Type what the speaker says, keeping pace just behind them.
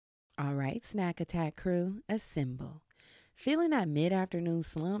All right, Snack Attack crew, assemble. Feeling that mid-afternoon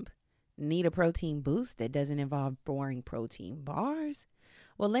slump? Need a protein boost that doesn't involve boring protein bars?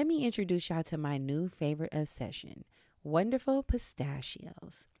 Well, let me introduce y'all to my new favorite obsession, Wonderful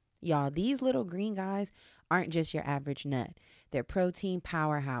Pistachios. Y'all, these little green guys aren't just your average nut. They're protein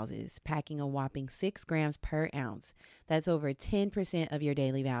powerhouses, packing a whopping 6 grams per ounce. That's over 10% of your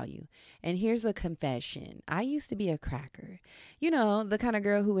daily value. And here's a confession. I used to be a cracker. You know, the kind of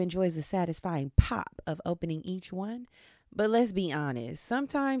girl who enjoys the satisfying pop of opening each one. But let's be honest,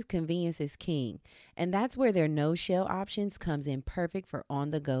 sometimes convenience is king. And that's where their no-shell options comes in perfect for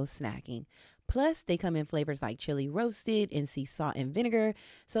on-the-go snacking. Plus, they come in flavors like chili roasted and sea salt and vinegar.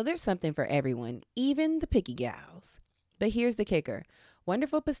 So there's something for everyone, even the picky gals. But here's the kicker.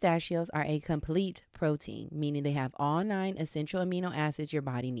 Wonderful Pistachios are a complete protein, meaning they have all 9 essential amino acids your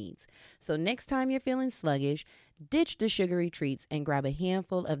body needs. So next time you're feeling sluggish, ditch the sugary treats and grab a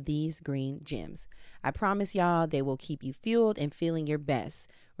handful of these green gems. I promise y'all they will keep you fueled and feeling your best,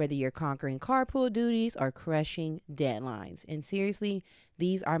 whether you're conquering carpool duties or crushing deadlines. And seriously,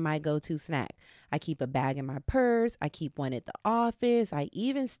 these are my go-to snack. I keep a bag in my purse. I keep one at the office. I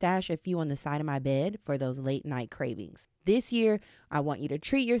even stash a few on the side of my bed for those late night cravings. This year, I want you to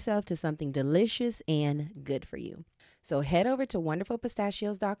treat yourself to something delicious and good for you. So head over to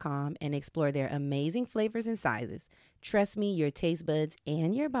wonderfulpistachios.com and explore their amazing flavors and sizes. Trust me, your taste buds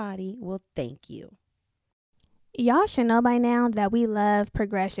and your body will thank you. Y'all should know by now that we love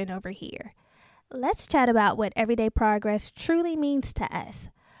progression over here. Let's chat about what everyday progress truly means to us.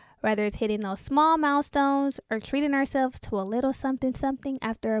 Whether it's hitting those small milestones or treating ourselves to a little something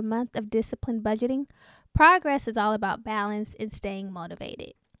after a month of disciplined budgeting, progress is all about balance and staying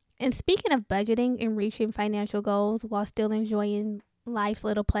motivated. And speaking of budgeting and reaching financial goals while still enjoying life's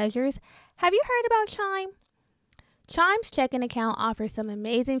little pleasures, have you heard about Chime? Chime's checking account offers some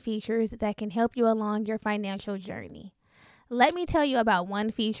amazing features that can help you along your financial journey. Let me tell you about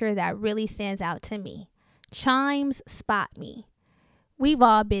one feature that really stands out to me. Chime's Spot Me. We've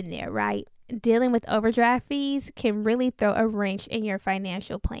all been there, right? Dealing with overdraft fees can really throw a wrench in your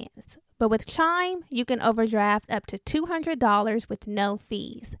financial plans. But with Chime, you can overdraft up to $200 with no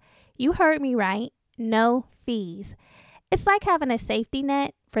fees. You heard me right, no fees. It's like having a safety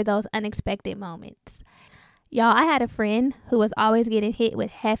net for those unexpected moments. Y'all, I had a friend who was always getting hit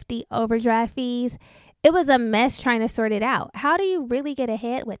with hefty overdraft fees. It was a mess trying to sort it out. How do you really get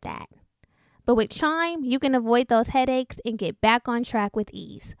ahead with that? But with Chime, you can avoid those headaches and get back on track with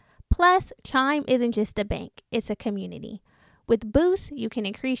ease. Plus, Chime isn't just a bank, it's a community. With Boost, you can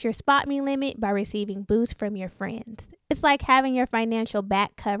increase your Spot Me limit by receiving boosts from your friends. It's like having your financial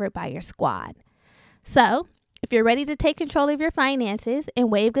back covered by your squad. So, if you're ready to take control of your finances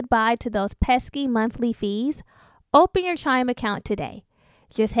and wave goodbye to those pesky monthly fees, open your Chime account today.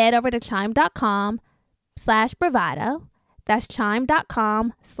 Just head over to chime.com/bravado. That's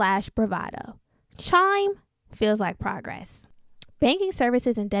chime.com/bravado. Chime feels like progress. Banking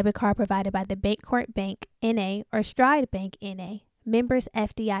services and debit card provided by the Bancorp Bank, N.A. or Stride Bank, N.A., members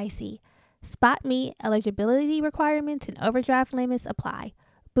FDIC. Spot Me eligibility requirements and overdraft limits apply.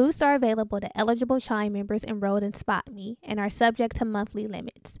 Boosts are available to eligible Chime members enrolled in Spot Me and are subject to monthly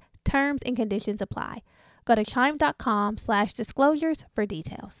limits. Terms and conditions apply. Go to chime.com/disclosures for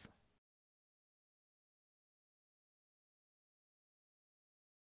details.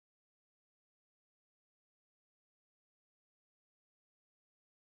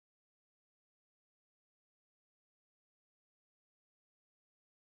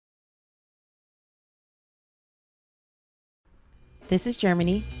 This is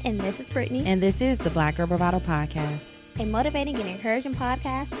Germany. And this is Brittany. And this is the Black Girl Bravado Podcast. A motivating and encouraging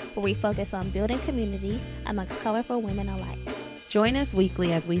podcast where we focus on building community amongst colorful women alike. Join us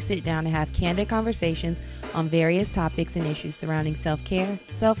weekly as we sit down and have candid conversations on various topics and issues surrounding self-care,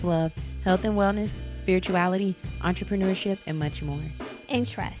 self-love, health and wellness, spirituality, entrepreneurship, and much more. And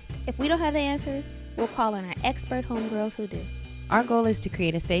trust, if we don't have the answers, we'll call on our expert homegirls who do. Our goal is to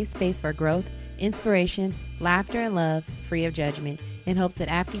create a safe space for growth, inspiration, laughter, and love, free of judgment, in hopes that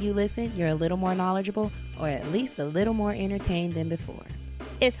after you listen, you're a little more knowledgeable or at least a little more entertained than before.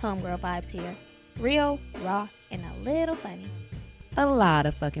 It's homegirl vibes here. Real, raw, and a little funny. A lot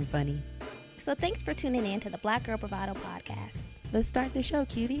of fucking funny. So thanks for tuning in to the Black Girl Bravado Podcast. Let's start the show,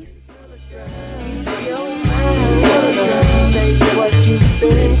 cuties. Say what you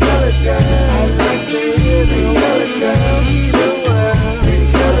think, color girl. I'd like to hear the color girl. See the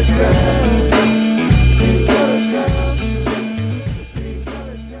world, color girl.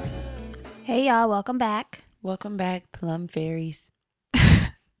 Hey y'all, welcome back. Welcome back, Plum Fairies.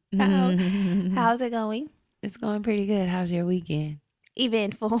 How's it going? It's going pretty good. How's your weekend?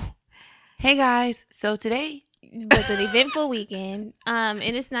 Eventful. Hey guys, so today was an eventful weekend. And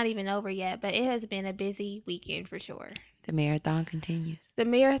it's not even over yet, but it has been a busy weekend for sure. the marathon continues. The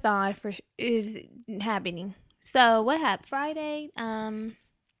marathon is happening. So what happened Friday?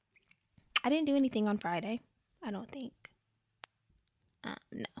 I didn't do anything on Friday. I don't think.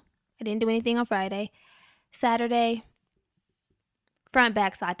 No, I didn't do anything on Friday. Saturday, front,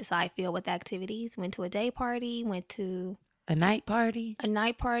 back, side to side field with activities. Went to a day party. Went to A night party? a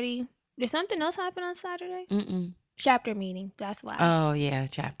night party. Did something else happen on Saturday? Mm-mm. Chapter meeting. That's why. Oh yeah,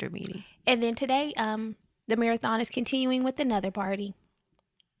 chapter meeting. And then today, the marathon is continuing with another party.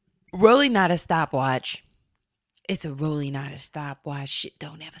 Really not a stopwatch. It's a really not a stopwatch. Shit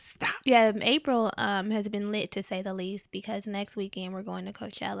don't ever stop. Yeah, April has been lit to say the least because next weekend we're going to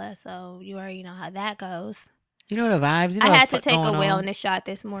Coachella, so you already know how that goes. You know the vibes. You know I what had to fuck take a going on. wellness shot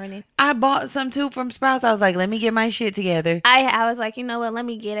this morning. I bought some too from Sprouts. I was like, let me get my shit together. I was like, you know what? Let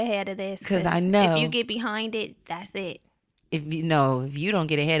me get ahead of this 'Cause I know. if you get behind it, that's it. If you don't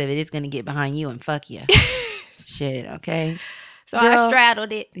get ahead of it, it's gonna get behind you and fuck you. Shit, okay. So Girl. I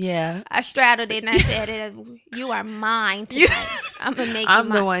straddled it. Yeah. I straddled it and I said, "You are mine tonight. I'm gonna make I'm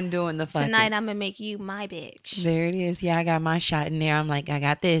you the my, one doing the fucking. tonight. I'm gonna make you my bitch." There it is. Yeah, I got my shot in there. I'm like, I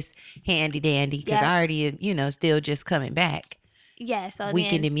got this handy dandy because Yeah. I already, still just coming back. Yeah. So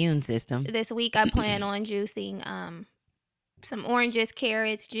Weakened then immune system. this week I plan on juicing some oranges,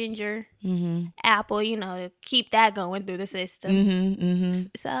 carrots, ginger, Mm-hmm. apple. To keep that going through the system. Mm-hmm. Mm-hmm.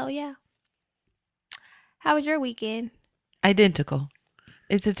 So yeah. How was your weekend? Identical.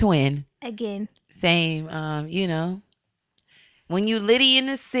 It's a twin. Again, Same. When you litty in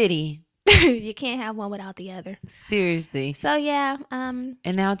the city, you can't have one without the other. seriously. So yeah, And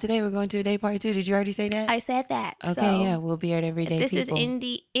now today we're going to a day party too. Did you already say that? I said that. Okay, so yeah, we'll be at everyday If this people.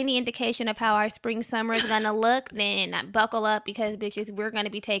 is any indication of how our spring summer is gonna look, then buckle up because bitches, we're gonna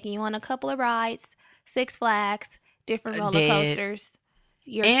be taking you on a couple of rides, Six Flags, different roller Dead. coasters.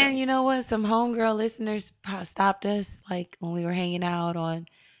 Your And choice. you know what? Some homegirl listeners stopped us like when we were hanging out on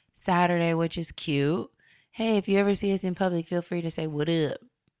Saturday, which is cute. Hey, if you ever see us in public, feel free to say what up.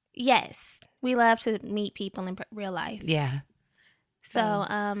 Yes, we love to meet people in real life. Yeah. So,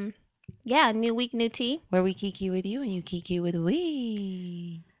 yeah, new week, new tea. Where we kiki with you and you kiki with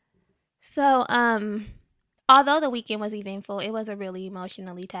we. So, although the weekend was eventful, it was a really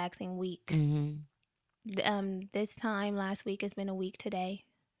emotionally taxing week. Mm-hmm. This time last week has been a week today.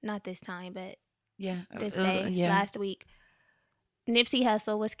 Not this time, but Yeah. this day Yeah. last week. Nipsey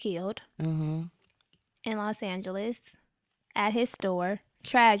Hussle was killed Mm-hmm. in Los Angeles at his store.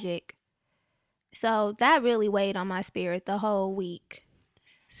 Tragic. So that really weighed on my spirit the whole week.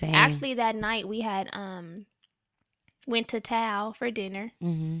 Same. Actually, that night we had went to Tao for dinner.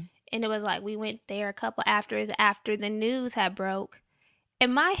 Mm-hmm. And it was like we went there a couple after the news had broke.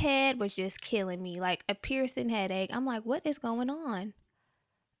 And my head was just killing me, like a piercing headache. I'm like, what is going on?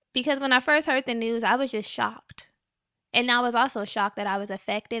 Because when I first heard the news, I was just shocked. And I was also shocked that I was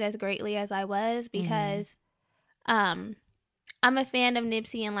affected as greatly as I was because I'm a fan of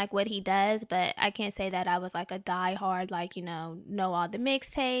Nipsey and like what he does, but I can't say that I was like a diehard, like, know all the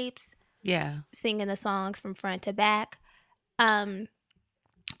mixtapes, Yeah. singing the songs from front to back.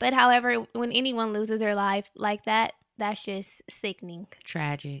 But however, when anyone loses their life like that, that's just sickening.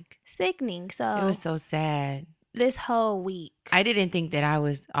 Tragic. Sickening. So It was so sad. this whole week. I didn't think that I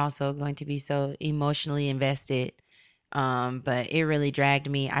was also going to be so emotionally invested. But it really dragged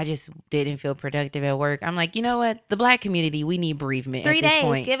me. I just didn't feel productive at work. I'm like, you know what? The Black community, we need bereavement 3 at this days.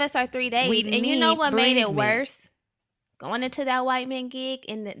 point. Give us our 3 days. We And you know need what made it bereavement. worse? Going into that white man gig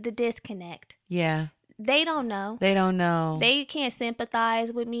and the disconnect. Yeah. They don't know. They don't know. They can't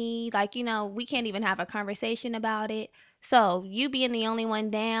sympathize with me. Like, we can't even have a conversation about it. So you being the only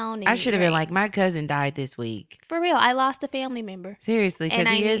one down. And I should have been like, my cousin died this week. for real, I lost a family member. Seriously, because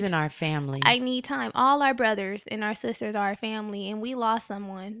And he I is need- in our family. I need time. All our brothers and our sisters are our family, and we lost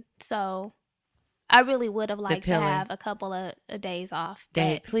someone. So I really would have liked to pillar. have a couple of days off.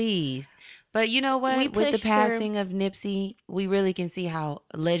 Dad, but please. But you know what? We With the pushed through. passing of Nipsey, we really can see how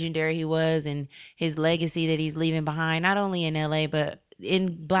legendary he was and his legacy that he's leaving behind, not only in LA, but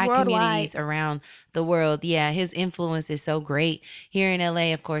in Black Worldwide. communities around the world. Yeah, his influence is so great here in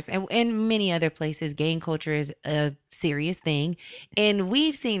LA, of course, and many other places. Gang culture is a serious thing. And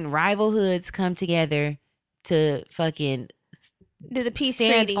we've seen rival hoods come together to fucking do the peace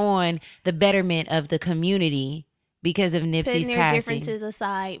stand treaty. on the betterment of the community because of Nipsey's Putting their passing. differences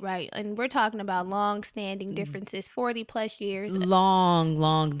aside, right? And we're talking about long-standing differences, 40 plus years. Long,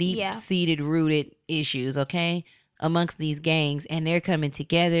 Yeah. deep-seated, rooted issues, okay, amongst these gangs. And they're coming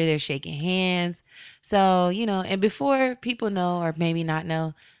together. They're shaking hands. So, and before people know or maybe not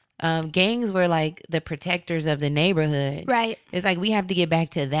know, Gangs were like the protectors of the neighborhood. Right. It's like we have to get back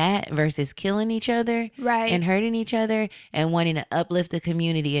to that versus killing each other Right. and hurting each other and wanting to uplift the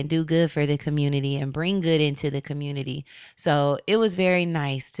community and do good for the community and bring good into the community. So it was very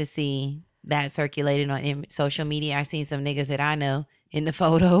nice to see that circulated on social media. I seen some niggas that I know in the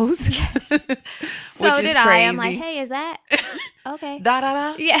photos. So did I. I'm like, hey, is that okay? Da da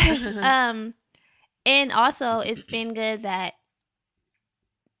da. Yes. And also it's been good that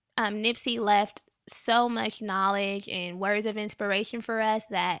Nipsey left so much knowledge and words of inspiration for us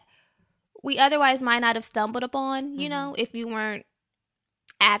that we otherwise might not have stumbled upon, you know, if you weren't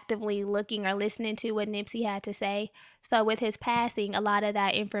actively looking or listening to what Nipsey had to say. So with his passing, a lot of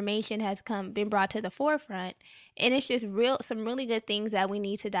that information has been brought to the forefront, and it's just some really good things that we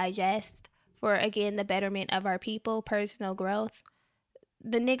need to digest for, again, the betterment of our people, personal growth.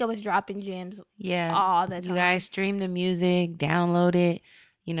 The nigga was dropping gems all the time. You guys stream the music, download it.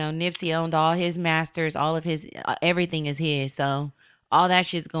 You know, Nipsey owned all his masters, all of his, everything is his. So all that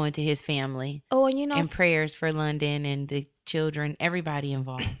shit's going to his family. Oh, and you know, and prayers for London and the children, everybody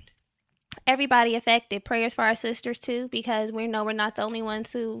involved. Everybody affected. Prayers for our sisters too, because we know we're not the only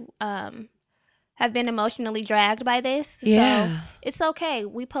ones who have been emotionally dragged by this. Yeah. So it's okay.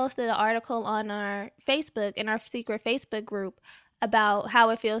 We posted an article on our Facebook, in our secret Facebook group, about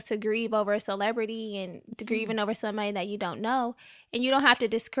how it feels to grieve over a celebrity and to grieving over somebody that you don't know. And you don't have to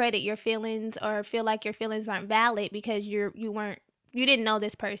discredit your feelings or feel like your feelings aren't valid because you didn't know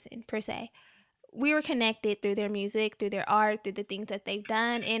this person per se. We were connected through their music, through their art, through the things that they've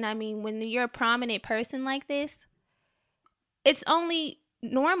done. And I mean, when you're a prominent person like this, it's only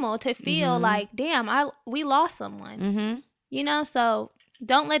normal to feel like, damn, we lost someone. You know, so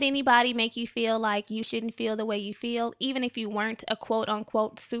don't let anybody make you feel like you shouldn't feel the way you feel, even if you weren't a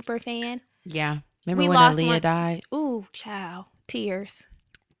quote-unquote super fan. Yeah. Remember when Aaliyah died? Ooh, child. Tears.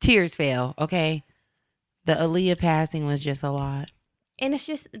 Tears fell, okay? The Aaliyah passing was just a lot. And it's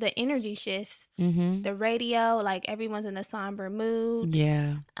just the energy shifts. The radio, like everyone's in a somber mood.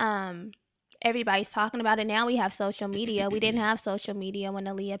 Yeah. Everybody's talking about it. Now we have social media. We didn't have social media when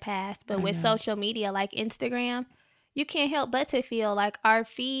Aaliyah passed. But with social media like Instagram, you can't help but to feel like our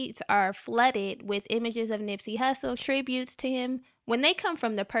feeds are flooded with images of Nipsey Hussle, tributes to him. When they come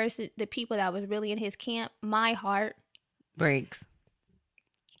from the people that was really in his camp, my heart breaks.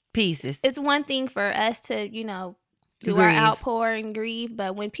 Pieces. It's one thing for us to, you know, do our outpour and grieve,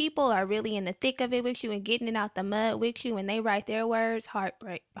 but when people are really in the thick of it with you and getting it out the mud with you and they write their words, heart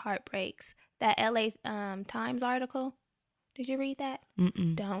breaks. That LA Times article, did you read that?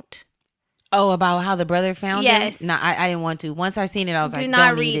 Don't. Oh, about how the brother found it? No, I didn't want to. Once I seen it, I was like,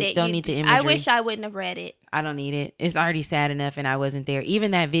 not don't read need it. Don't need the imagery. I wish I wouldn't have read it. I don't need it. It's already sad enough and I wasn't there.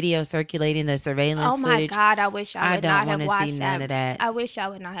 Even that video circulating the surveillance footage. Oh my God, I wish I would not have watched that. I don't want to see none of that. I wish I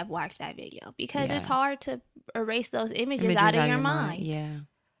would not have watched that video because it's hard to erase those images out of your mind. Yeah.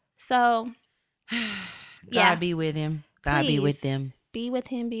 So, God be with him. God be with them. Be with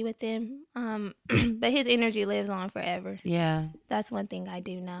him. Be with them. But his energy lives on forever. Yeah. That's one thing I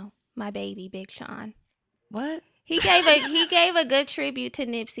do know. My baby, Big Sean. What? He gave a good tribute to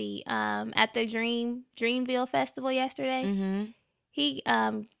Nipsey at the Dreamville Festival yesterday. He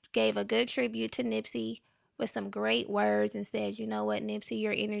gave a good tribute to Nipsey with some great words and said, you know what, Nipsey,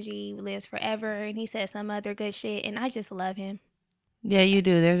 your energy lives forever. And he said some other good shit, and I just love him. Yeah, you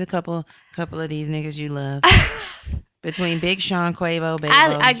do. There's a couple of these niggas you love. Between Big Sean, Quavo, Baby.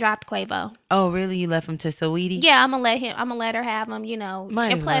 I dropped Quavo. Oh, really? You left him to Saweetie? Yeah, I'm gonna let her have him, you know.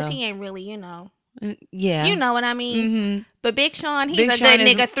 And plus, he ain't really, you know. Yeah. You know what I mean? But Big Sean, he's a good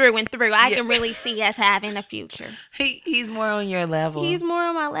nigga through and through. I can really see us having a future. He's more on your level. He's more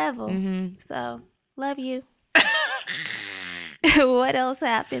on my level. So, love you. What else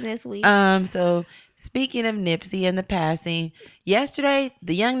happened this week? So speaking of Nipsey and the passing, yesterday,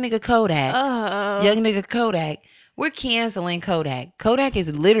 the young nigga Kodak, we're canceling Kodak. Kodak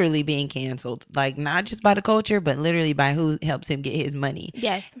is literally being canceled, like not just by the culture, but literally by who helps him get his money.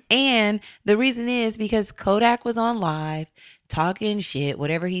 Yes. And the reason is because Kodak was on live talking shit,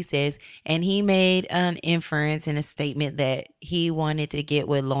 whatever he says, and he made an inference and a statement that he wanted to get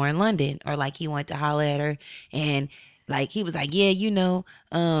with Lauren London, or like he wanted to holler at her, and like he was like, yeah, you know,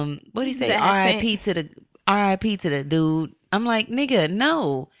 what he say, R.I.P. to the dude. I'm like, nigga,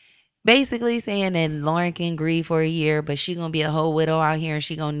 no. Basically saying that Lauren can grieve for a year, but she gonna be a whole widow out here and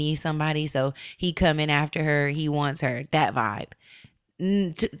she gonna need somebody, so he coming after her, he wants her, that vibe.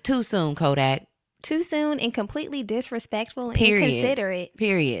 Too soon, Kodak. Too soon and completely disrespectful and inconsiderate.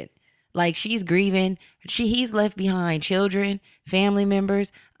 Period. Like, she's grieving. He's left behind children, family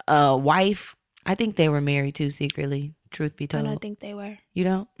members, a wife. I think they were married too secretly. Truth be I told, don't think they were. you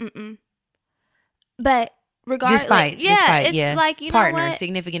don't. Mm-mm. But regardless, Despite, it's like, you partner, know what?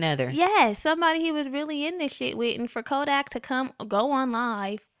 significant other. Yeah, somebody he was really in this shit with, and for Kodak to go on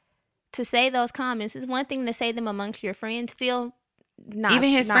live to say those comments, it's one thing to say them amongst your friends. Still, not Even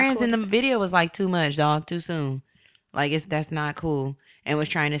his not friends cool in to the say. video was like, too much, dog, too soon. Like, that's not cool. And was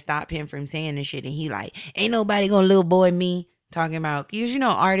trying to stop him from saying this shit. And he like, ain't nobody gonna little boy me. Talking about, because, you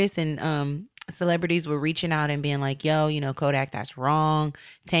know, artists and celebrities were reaching out and being like, yo, you know, Kodak, that's wrong.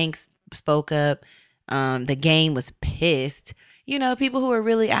 Tanks spoke up. The game was pissed. You know, people who are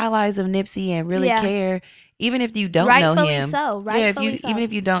really allies of Nipsey and really Yeah. care, even if you don't know Rightfully him. so. Yeah, Rightfully so. even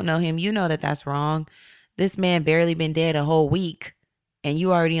if you don't know him, you know that that's wrong. This man barely been dead a whole week, and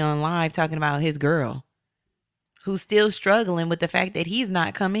you already on live talking about his girl, who's still struggling with the fact that he's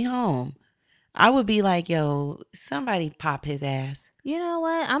not coming home. I would be like, yo, somebody pop his ass. You know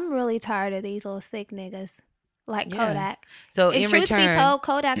what? I'm really tired of these little sick niggas like Yeah. Kodak. So And in truth be return, told,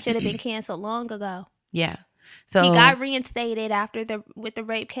 Kodak should have been canceled long ago. yeah. So He got reinstated with the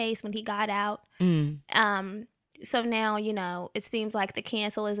rape case when he got out. So now, you know, it seems like the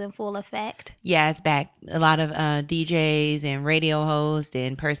cancel is in full effect. yeah, it's back. A lot of DJs and radio hosts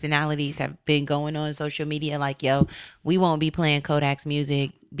and personalities have been going on social media like, yo, we won't be playing Kodak's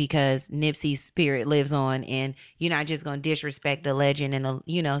music because Nipsey's spirit lives on, and you're not just going to disrespect the legend and,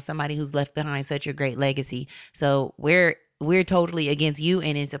 you know, somebody who's left behind such a great legacy. So we're totally against you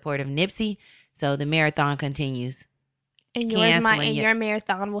and in support of Nipsey. So the marathon continues. And your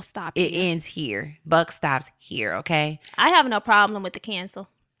marathon will stop It here. ends here. Buck stops here, okay? I have no problem with the cancel.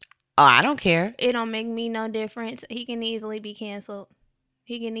 Oh, I don't care. It don't make me no difference. He can easily be canceled.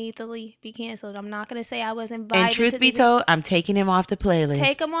 I'm not going to say I was invited. And truth be told, I'm taking him off the playlist.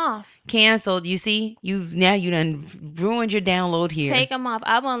 Take him off. Canceled. You see? You done ruined your download here. Take him off.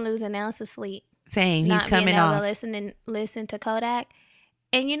 I won't lose an ounce of sleep. Same. He's Not coming being able off. to listen to Kodak.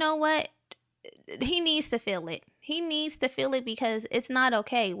 And you know what? He needs to feel it. He needs to feel it because it's not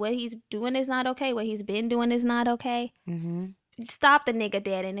okay. What he's doing is not okay. What he's been doing is not okay. Mm-hmm. Stop the nigga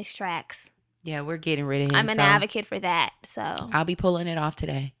dead in his tracks. Yeah, we're getting rid of him. I'm an advocate for that. So I'll be pulling it off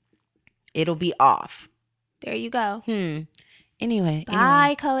today. It'll be off. there you go. Anyway.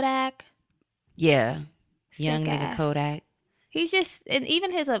 Bye, Kodak. Yeah. Young Sick nigga ass. Kodak. He's just, and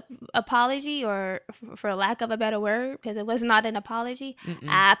even his apology, or for lack of a better word, because it was not an apology.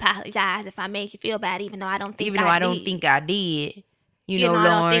 I apologize if I made you feel bad, even though I don't think I did. You know, Lauren. I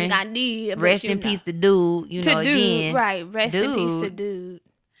don't think I did. but Rest you in know. peace to dude. You know, again. Right. Rest in peace to Dude. dude.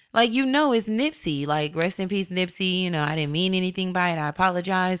 Like, you know, it's Nipsey. Like, rest in peace, Nipsey. You know, I didn't mean anything by it. I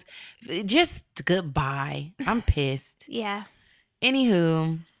apologize. Just goodbye. I'm pissed. Yeah.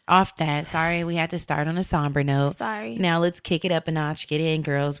 Anywho, off that. Sorry, we had to start on a somber note. Sorry. Now let's kick it up a notch. Get in,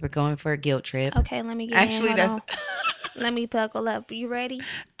 girls. We're going for a guilt trip. Okay, let me get Actually, in. that's. Hold on. Let me buckle up. You ready?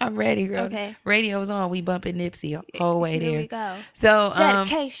 I'm ready, girl. Okay. Radio's on. We bumping Nipsey whole way Here there. we go. So,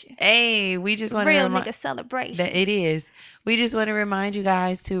 Dedication. hey, we just want to Real remind nigga celebration. that it is. We just want to remind you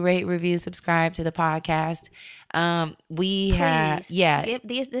guys to rate, review, subscribe to the podcast. We have,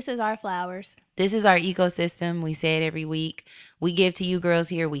 Please. This is our flowers. This is our ecosystem. We say it every week. We give to you girls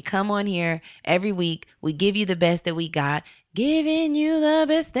here. We come on here every week. We give you the best that we got. Giving you the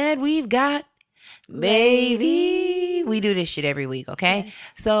best that we've got. Baby. We do this shit every week, okay? Yes.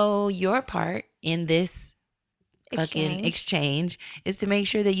 So your part in this fucking exchange is to make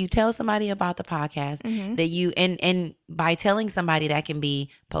sure that you tell somebody about the podcast, that you and by telling somebody, that can be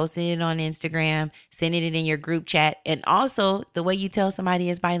posting it on Instagram, sending it in your group chat, and also the way you tell somebody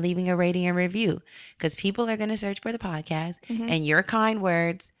is by leaving a rating and review, because people are going to search for the podcast, and your kind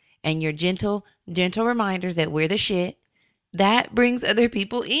words and your gentle reminders that we're the shit, that brings other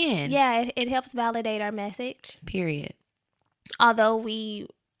people in. Yeah, it helps validate our message. Period. Although we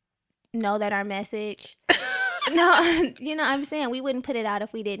know that our message no, you know what I'm saying, we wouldn't put it out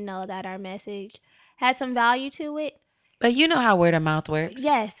if we didn't know that our message had some value to it. But you know how word of mouth works.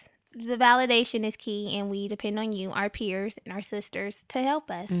 Yes, the validation is key, and we depend on you, our peers and our sisters, to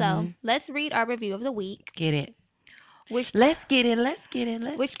help us. So let's read our review of the week. Get it. Let's get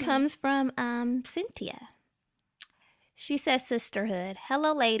it. Which comes from Cynthia. She says, sisterhood.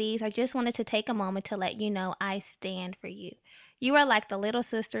 Hello, ladies. I just wanted to take a moment to let you know I stand for you. You are like the little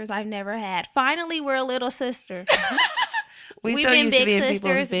sisters I've never had. Finally, we're a little sister. We've been so used to big being sisters,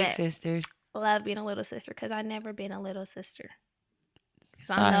 people's big but sisters. love being a little sister because I've never been a little sister.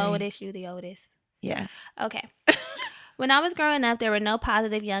 So Sorry. I'm the oldest, you the oldest. Yeah. Okay. When I was growing up, there were no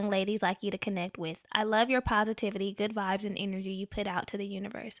positive young ladies like you to connect with. I love your positivity, good vibes, and energy you put out to the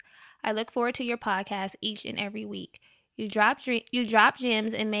universe. I look forward to your podcast each and every week. You drop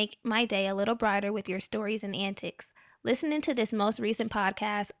gems and make my day a little brighter with your stories and antics. Listening to this most recent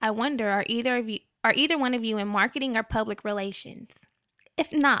podcast, I wonder, are either one of you in marketing or public relations?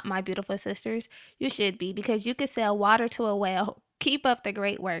 If not, my beautiful sisters, you should be, because you could sell water to a whale. Keep up the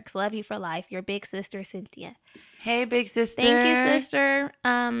great works. Love you for life. Your big sister, Cynthia. Hey, big sister. Thank you, sister.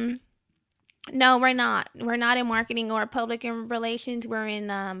 No, we're not. We're not in marketing or public relations. We're in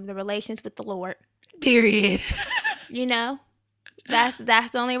the relations with the Lord. Period. You know, that's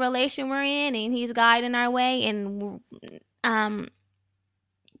the only relation we're in, and He's guiding our way. And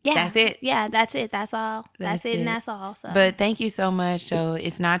yeah, that's it. Yeah, that's it. That's all. That's it, and that's all. So. But thank you so much. So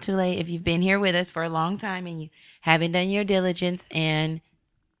it's not too late if you've been here with us for a long time and you haven't done your diligence and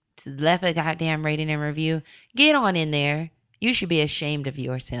left a goddamn rating and review. Get on in there. You should be ashamed of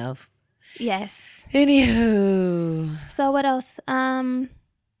yourself. Yes. Anywho. So what else? Our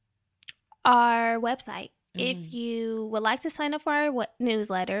website. If you would like to sign up for our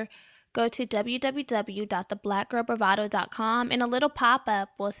newsletter, go to www.theblackgirlbravado.com, and a little pop-up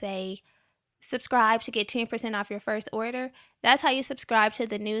will say, subscribe to get 10% off your first order. That's how you subscribe to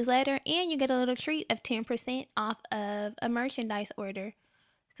the newsletter, and you get a little treat of 10% off of a merchandise order.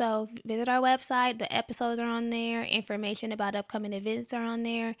 So visit our website. The episodes are on there. Information about upcoming events are on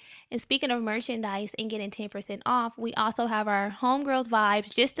there. And speaking of merchandise and getting 10% off, we also have our Homegirls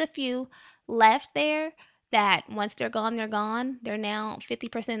Vibes, just a few left there that once they're gone, they're gone. They're now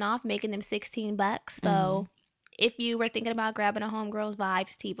 50% off, making them $16. So if you were thinking about grabbing a Homegirls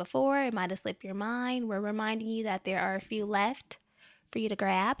Vibes tee before, it might have slipped your mind. We're reminding you that there are a few left for you to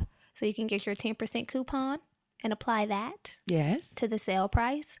grab, so you can get your 10% coupon and apply that to the sale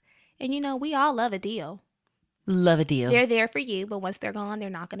price. And we all love a deal. Love a deal. They're there for you, but once they're gone, they're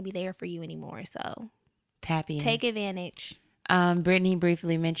not going to be there for you anymore. So tap in. Take advantage. Brittany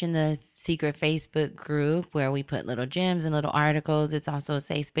briefly mentioned the secret Facebook group where we put little gems and little articles. It's also a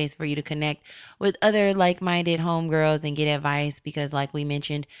safe space for you to connect with other like-minded homegirls and get advice because, like we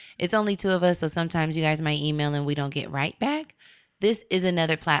mentioned, it's only two of us, so sometimes you guys might email and we don't get right back. This is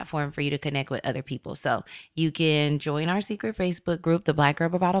another platform for you to connect with other people. So you can join our secret Facebook group, the Black Girl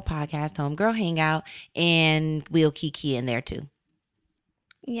Bravado Podcast, Homegirl Hangout, and we'll kiki in there too.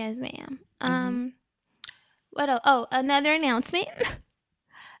 Yes, ma'am. What else? Oh, another announcement.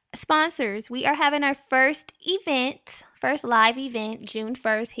 Sponsors. We are having our first live event, June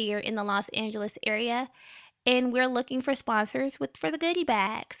 1st here in the Los Angeles area. And we're looking for sponsors for the goodie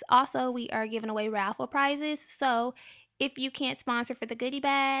bags. Also, we are giving away raffle prizes. So if you can't sponsor for the goodie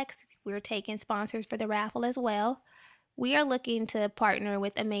bags, we're taking sponsors for the raffle as well. We are looking to partner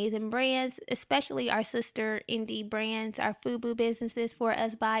with amazing brands, especially our sister indie brands, our FUBU businesses, for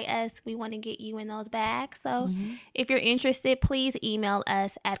us, by us. We want to get you in those bags. So if you're interested, please email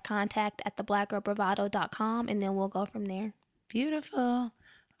us at contact@theblackgirlbravado.com, and then we'll go from there. Beautiful.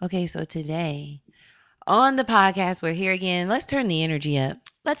 Okay, so today on the podcast, we're here again. Let's turn the energy up.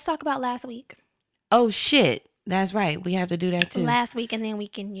 Let's talk about last week. Oh, shit. That's right. We have to do that too. Last week, and then we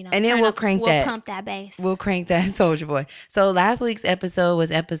can, and then we'll pump that bass. We'll crank that Soldier Boy. So last week's episode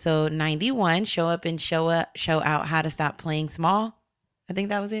was episode 91. Show up and show out how to stop playing small. I think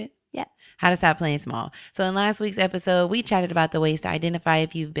that was it. Yeah. How to stop playing small. So in last week's episode, we chatted about the ways to identify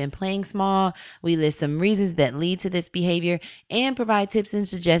if you've been playing small. We list some reasons that lead to this behavior and provide tips and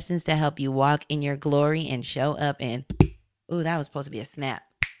suggestions to help you walk in your glory and show up and, ooh, that was supposed to be a snap.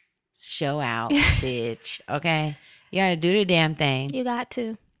 Show out, bitch. Okay? You got to do the damn thing. You got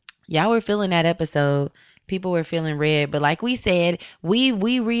to. Y'all were feeling that episode. People were feeling red. But like we said, we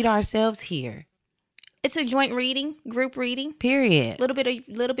read ourselves here. It's a joint reading, group reading. Period.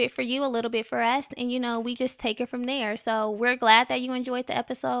 Little bit for you, a little bit for us. And, we just take it from there. So we're glad that you enjoyed the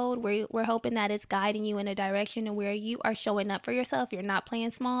episode. We're hoping that it's guiding you in a direction and where you are showing up for yourself. You're not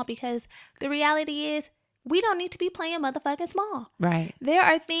playing small, because the reality is, we don't need to be playing motherfucking small. Right. There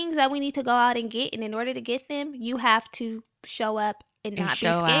are things that we need to go out and get. And in order to get them, you have to show up and not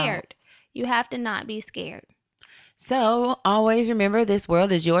be scared. You have to not be scared. So always remember, this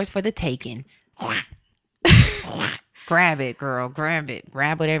world is yours for the taking. Grab it, girl. Grab it.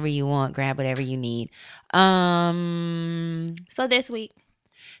 Grab whatever you want. Grab whatever you need. So this week.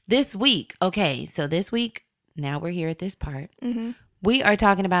 Okay. So this week, now we're here at this part. We are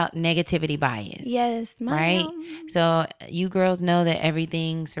talking about negativity bias. Yes, right? So you girls know that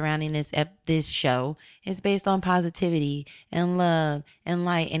everything surrounding this show is based on positivity and love and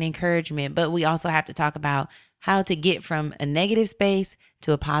light and encouragement. But we also have to talk about how to get from a negative space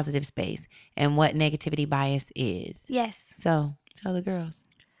to a positive space and what negativity bias is. Yes. So tell the girls.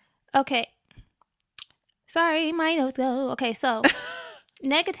 Okay. Sorry, my nose go. Okay, so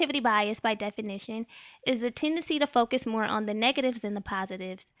negativity bias, by definition, is the tendency to focus more on the negatives than the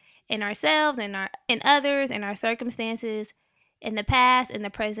positives in ourselves, in others, in our circumstances, in the past, in the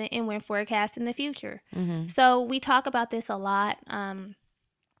present, and when forecasting the future. Mm-hmm. So we talk about this a lot when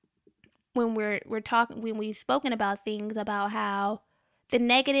when we've spoken about things about how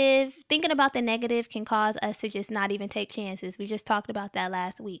thinking about the negative can cause us to just not even take chances. We just talked about that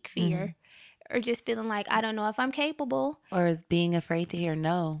last week, fear, or just feeling like, I don't know if I'm capable. Or being afraid to hear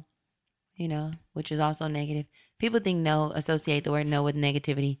no, which is also negative. People think no, associate the word no with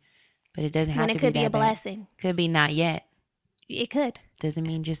negativity, but it doesn't have When to it could be be that a bad. blessing. Could be not yet. It could. Doesn't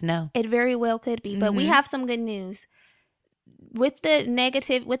mean just no. It very well could be. But we have some good news. With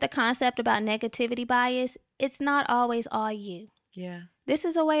the concept about negativity bias, it's not always all you. Yeah. This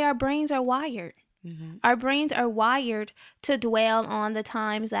is the way our brains are wired. Mm-hmm. Our brains are wired to dwell on the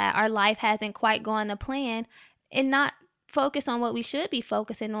times that our life hasn't quite gone to plan and not focus on what we should be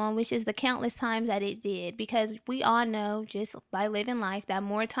focusing on, which is the countless times that it did. Because we all know just by living life that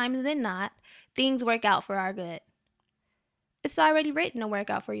more times than not, things work out for our good. It's already written to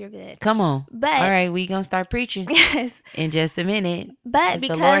work out for your good. Come on. But all right, we gonna start preaching yes, in just a minute. but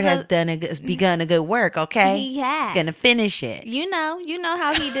because the Lord has begun a good work. Okay, He has. He's gonna finish it. You know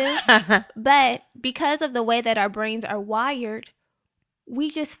how He do. But because of the way that our brains are wired, we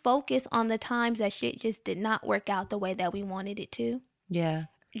just focus on the times that shit just did not work out the way that we wanted it to. Yeah,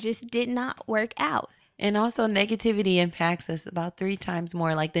 Just did not work out. and also negativity impacts us about 3 times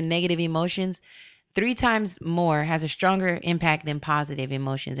more. Like the negative emotions. 3 times more has a stronger impact than positive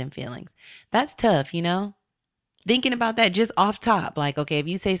emotions and feelings. That's tough, Thinking about that just off top. Like, okay, if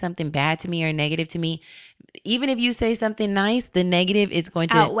you say something bad to me or negative to me, even if you say something nice, the negative is going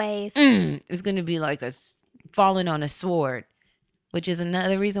to outweighs. It's going to be like falling on a sword, which is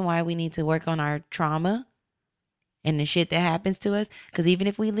another reason why we need to work on our trauma and the shit that happens to us. Because even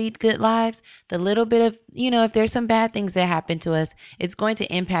if we lead good lives, the little bit of, if there's some bad things that happen to us, it's going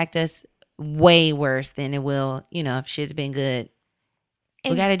to impact us way worse than it will, if shit's been good.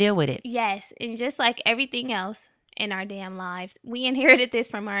 We got to deal with it. Yes. And just like everything else in our damn lives, we inherited this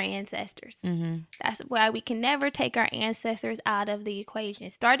from our ancestors. Mm-hmm. That's why we can never take our ancestors out of the equation.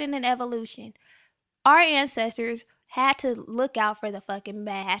 Starting in evolution, our ancestors had to look out for the fucking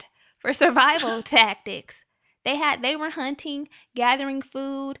bad, for survival tactics. They were hunting, gathering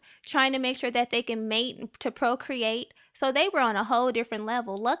food, trying to make sure that they can mate to procreate. So they were on a whole different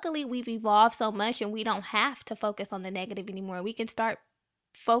level. Luckily, we've evolved so much and we don't have to focus on the negative anymore. We can start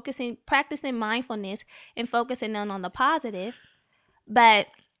practicing mindfulness and focusing on the positive. But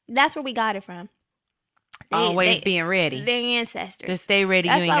that's where we got it from. Always being ready. Their ancestors. To stay ready,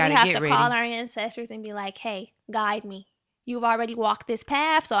 that's you ain't got to get ready. That's why we have to call our ancestors and be like, hey, guide me. You've already walked this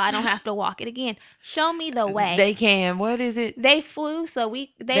path, so I don't have to walk it again. Show me the way. They can. What is it? They flew, so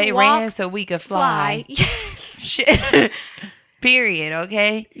they ran so we could fly. Shit. Period.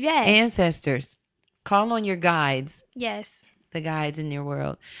 Okay. Yes. Ancestors, call on your guides. Yes. The guides in your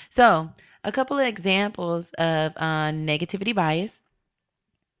world. So, a couple of examples of negativity bias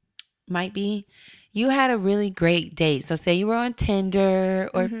might be you had a really great date. So say you were on Tinder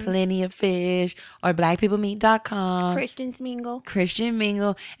or Plenty of Fish or blackpeoplemeet.com. Christian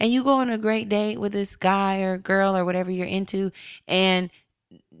Mingle. And you go on a great date with this guy or girl or whatever you're into. And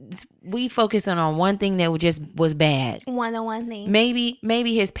we focused on one thing that just was bad. One thing.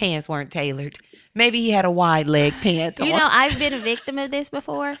 Maybe his pants weren't tailored. Maybe he had a wide leg pant on. I've been a victim of this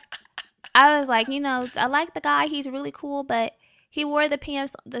before. I was like, I like the guy. He's really cool, but he wore the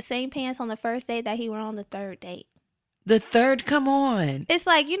same pants on the first date that he wore on the third date. The third, come on. It's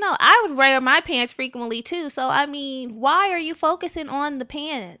like, I would wear my pants frequently too. So, I mean, why are you focusing on the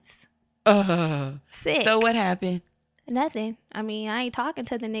pants? Sick. So what happened? Nothing. I mean, I ain't talking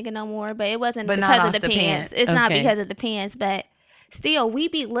to the nigga no more, but it wasn't because of the pants. It's not because of the pants, but still, we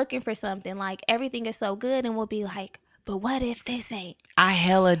be looking for something. Like, everything is so good, and we'll be like, but what if this ain't? I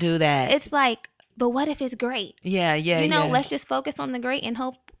hella do that. It's like, but what if it's great? Yeah. Let's just focus on the great and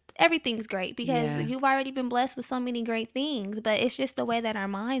hope everything's great because you've already been blessed with so many great things, but it's just the way that our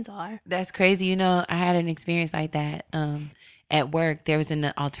minds are. That's crazy. I had an experience like that. At work, there was an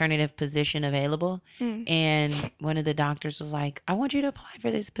alternative position available, and one of the doctors was like, I want you to apply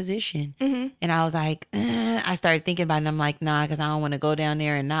for this position. And I was like, I started thinking about it, and I'm like, nah, because I don't want to go down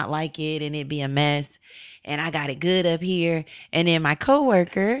there and not like it, and it'd be a mess, and I got it good up here. And then my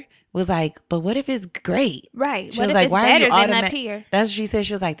coworker was like, but what if it's great? Right. She what was if like, it's why better are you than up here? That's what she said.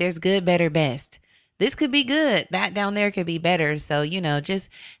 She was like, there's good, better, best. This could be good. That down there could be better. So, just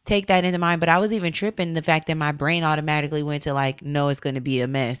take that into mind. But I was even tripping the fact that my brain automatically went to like, no, it's going to be a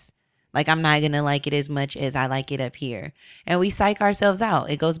mess. Like, I'm not going to like it as much as I like it up here. And we psych ourselves out.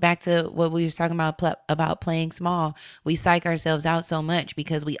 It goes back to what we were talking about playing small. We psych ourselves out so much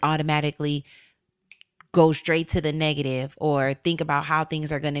because we automatically go straight to the negative or think about how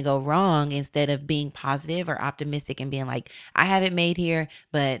things are going to go wrong instead of being positive or optimistic and being like, I have it made here,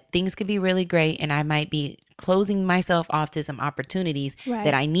 but things could be really great. And I might be closing myself off to some opportunities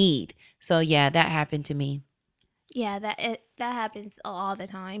that I need. So yeah, that happened to me. Yeah, that happens all the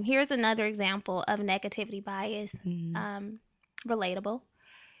time. Here's another example of negativity bias. Relatable.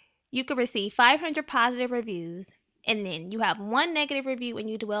 You could receive 500 positive reviews, and then you have one negative review and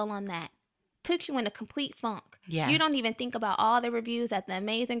you dwell on that. Puts you in a complete funk. Yeah. You don't even think about all the reviews that the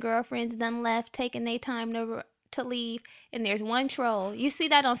amazing girlfriends done left, taking their time to leave, and there's one troll. You see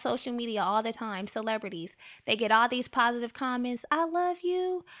that on social media all the time. Celebrities, they get all these positive comments. I love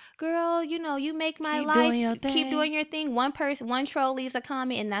you, girl. You know, you make my life. Keep doing your thing. One troll leaves a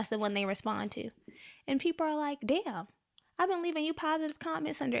comment, and that's the one they respond to. And people are like, damn, I've been leaving you positive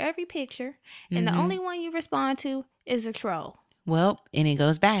comments under every picture, and the only one you respond to is a troll. Well, and it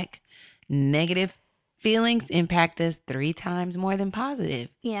goes back. Negative feelings impact us 3 times more than positive.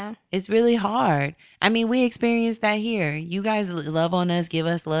 Yeah. It's really hard. I mean, we experience that here. You guys love on us, give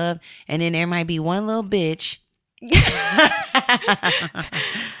us love, and then there might be one little bitch.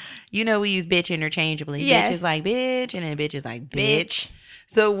 You know, we use bitch interchangeably. Yes. Bitch is like bitch, and then bitch is like bitch.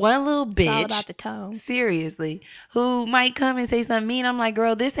 So one little bitch, It's all about the tone. Seriously, who might come and say something mean. I'm like,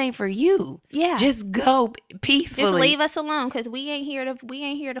 girl, this ain't for you. Yeah. Just go peacefully. Just leave us alone, because we ain't here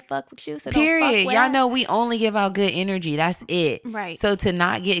to fuck with you. So period. Don't fuck with Y'all us. know we only give out good energy. That's it. Right. So to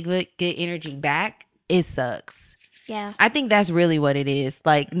not get good energy back, it sucks. Yeah. I think that's really what it is.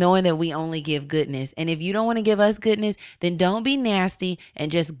 Like, knowing that we only give goodness. And if you don't want to give us goodness, then don't be nasty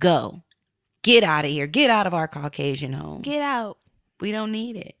and just go. Get out of here. Get out of our Caucasian home. Get out. We don't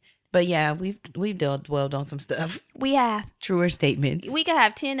need it. But yeah, we've dwelled on some stuff. We have. Truer statements. We could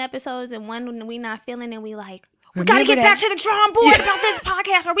have 10 episodes and one when we not feeling and we like, we Remember got to get that? back to the drawing board about this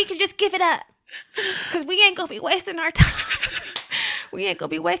podcast, or we can just give it up. Because we ain't going to be wasting our time. We ain't going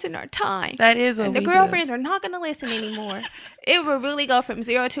to be wasting our time. That is what and we the girlfriends are not going to listen anymore. It will really go from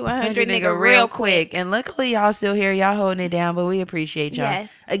 0 to 100 nigga real quick. And luckily y'all still here. Y'all holding it down, but we appreciate y'all. Yes.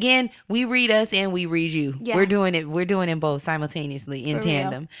 Again, we read us and we read you. Yeah. We're doing it both simultaneously in For real.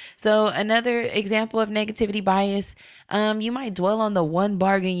 tandem. So another example of negativity bias, you might dwell on the one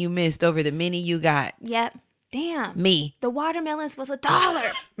bargain you missed over the many you got. Yep. Damn. Me. The watermelons was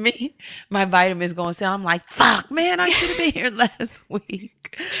 $1. Me. My vitamins going to sell. I'm like, fuck, man, I should have been here last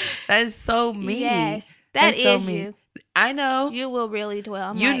week. That's so me. Yes. That's That so is me. you. I know. You will really dwell.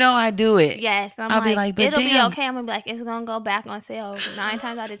 I'm You like, know I do it. Yes. I'll be like, but it'll be damn. okay. I'm going to be like, it's going to go back on sale. 9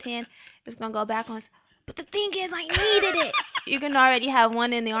 times out of 10, it's going to go back on. But the thing is, I needed it. You can already have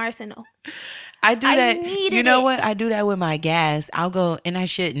one in the arsenal. I do that. needed You know it. what? I do that with my gas. I'll go, and I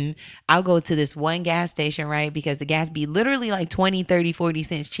shouldn't. I'll go to this one gas station, right? Because the gas be literally like 20, 30, 40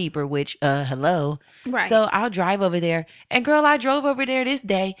 cents cheaper, which, hello. Right. So I'll drive over there. And girl, I drove over there this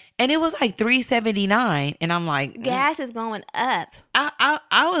day, and it was like $3.79. And I'm like, Gas is going up.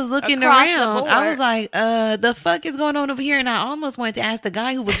 I was looking Across the around. I was board. like, the fuck is going on over here? And I almost wanted to ask the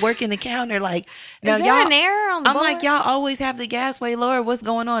guy who was working the counter, like, now Is there y'all, an error on the I'm board? like, y'all always have the gas way lower. What's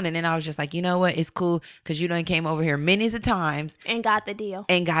going on? And then I was just like, you know what? It's cool because you done came over here many of times And got the deal.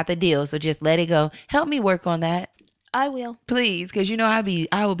 and got the deal. So just let it go. Help me work on that, I will. please, because you know I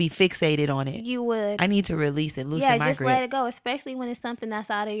will be fixated on it. You would. I need to release it, loosen Yeah, my just grip. let it go, especially when it's something that's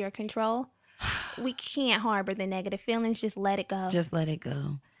out of your control. We can't harbor the negative feelings. Just let it go. Just let it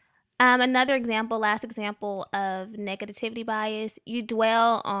go. Another example, last example of negativity bias, you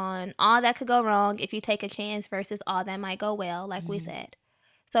dwell on all that could go wrong if you take a chance versus all that might go well, like we said.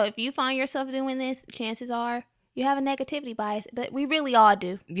 So if you find yourself doing this, chances are you have a negativity bias, but we really all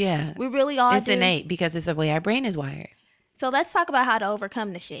do. Yeah, We really all it's do. innate because it's the way our brain is wired. So let's talk about how to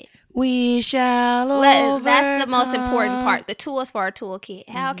overcome the shit. We shall overcome. That's the most important part. The tools for our toolkit.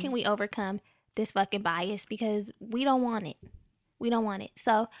 How can we overcome this fucking bias? Because we don't want it. We don't want it.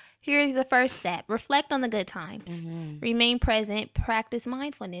 So here's the first step. Reflect on the good times. Remain present. Practice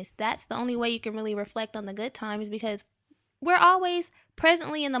mindfulness. That's the only way you can really reflect on the good times, because we're always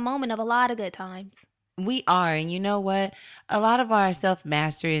presently in the moment of a lot of good times. We are. And you know what? A lot of our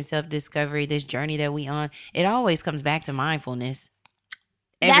self-mastery and self-discovery, this journey that we on, it always comes back to mindfulness.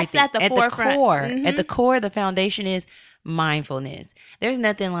 That's at the forefront. core. Mhm. At the core, the foundation is mindfulness. There's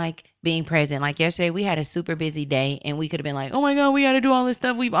nothing like being present. Like yesterday, we had a super busy day and we could have been like, oh my God, we got to do all this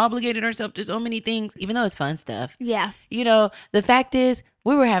stuff. We've obligated ourselves to so many things, even though it's fun stuff. Yeah. You know, the fact is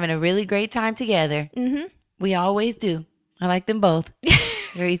we were having a really great time together. Mm-hmm. We always do. I like them both.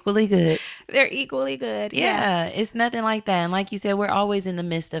 They're equally good. They're equally good. Yeah, it's nothing like that. And like you said, we're always in the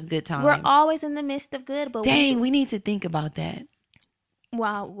midst of good times. We're always in the midst of good, but Dang, we need to think about that.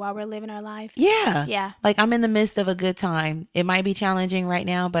 while we're living our lives. Yeah. Yeah. Like I'm in the midst of a good time. It might be challenging right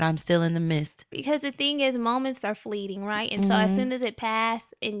now, but I'm still in the midst. Because the thing is, moments are fleeting, right? And so as soon as it passes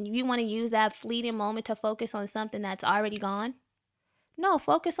and you want to use that fleeting moment to focus on something that's already gone, no,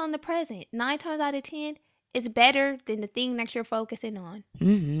 focus on the present. 9 times out of 10, it's better than the thing that you're focusing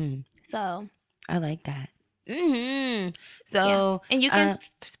on. So I like that. So and you can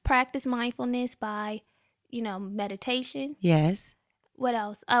practice mindfulness by, meditation. Yes. What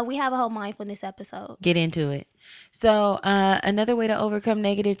else? We have a whole mindfulness episode. Get into it. So another way to overcome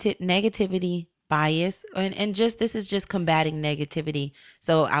negativity bias, and just this is just combating negativity.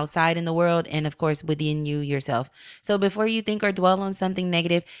 So outside in the world, and of course within you yourself. So before you think or dwell on something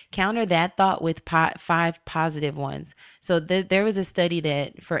negative, counter that thought with 5 positive ones. So there was a study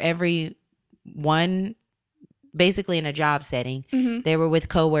that for every one, basically in a job setting, they were with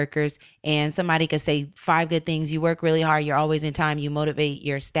coworkers, and somebody could say 5 good things. You work really hard. You're always in time. You motivate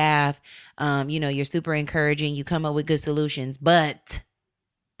your staff. You're super encouraging. You come up with good solutions. But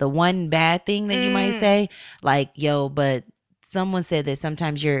the one bad thing that you might say, like, yo, but someone said that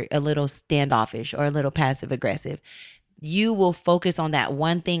sometimes you're a little standoffish or a little passive aggressive. You will focus on that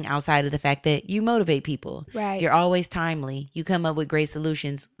one thing outside of the fact that you motivate people. Right. You're always timely. You come up with great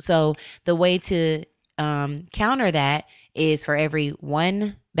solutions. So the way to counter that is for every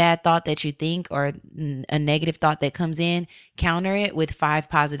one bad thought that you think or a negative thought that comes in, counter it with 5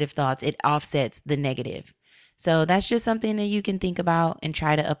 positive thoughts. It offsets the negative. So that's just something that you can think about and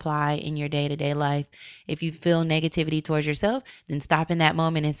try to apply in your day-to-day life. If you feel negativity towards yourself, then stop in that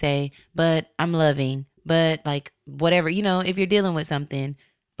moment and say, but I'm loving, but like whatever, if you're dealing with something,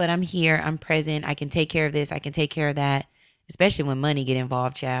 but I'm here, I'm present, I can take care of this, I can take care of that. Especially when money get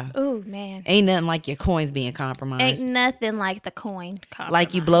involved, child. Oh, man. Ain't nothing like your coins being compromised. Ain't nothing like the coin compromised.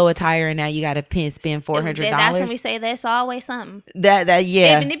 Like you blow a tire and now you got to spend $400. That's when we say there's always something. That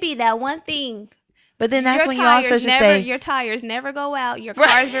yeah. Even it be that one thing. But then that's when you also should say. Your tires never go out. Your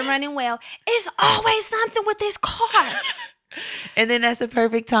car's been running well. It's always something with this car. And then that's a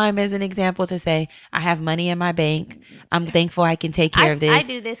perfect time as an example to say, I have money in my bank. I'm thankful I can take care of this. I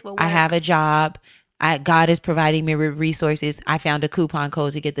do this with work. I have a job. God is providing me with resources. I found a coupon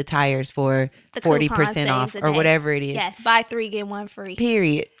code to get the tires for 40% off or whatever it is. Yes, buy 3, get 1 free.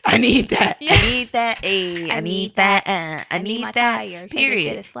 Period. I need that. Yes. I need that. I need that. I need my that. tire.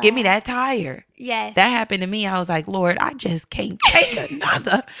 Period. Give me that tire. Yes. That happened to me. I was like, Lord, I just can't take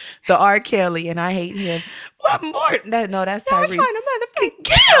another. The R. Kelly, and I hate him. What more? That's Tyrese. Y'all trying to motherfucking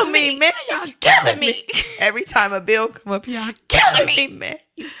kill me, man. Y'all killing me. Every time a bill come up, y'all killing me, man.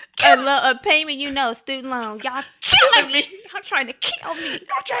 A payment, student loan. Y'all killing me. Y'all trying to kill me.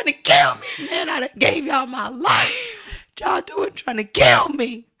 Y'all trying to kill me, man. I done gave y'all my life. Y'all trying to kill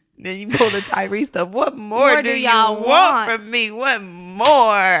me. Then you pull the Tyrese stuff. What more do y'all want from me? What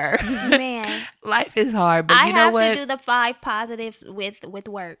more? Man. Life is hard, but you know what? I have to do the 5 positives with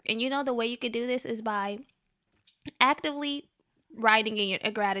work. And the way you could do this is by actively writing in a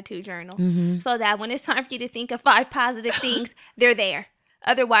gratitude journal. So that when it's time for you to think of 5 positive things, they're there.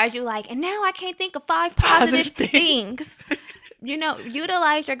 Otherwise, you're like, and now I can't think of 5 positive things.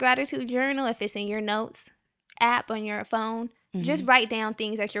 Utilize your gratitude journal if it's in your notes app on your phone. Just write down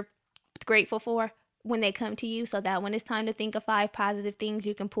things that you're grateful for when they come to you, so that when it's time to think of 5 positive things,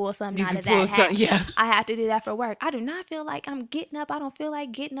 you can pull something out of that hat. Yeah. I have to do that for work. I do not feel like I'm getting up. I don't feel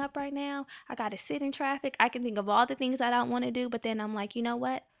like getting up right now. I got to sit in traffic. I can think of all the things that I don't want to do, but then I'm like, you know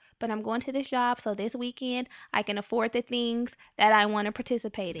what? But I'm going to this job, so this weekend I can afford the things that I want to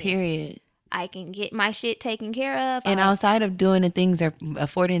participate in. Period. I can get my shit taken care of. And outside of doing the things or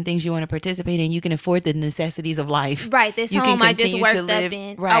affording things you want to participate in, you can afford the necessities of life. Right. This you home I just worked up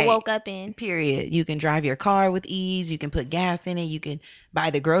in. Right. I woke up in. Period. You can drive your car with ease. You can put gas in it. You can buy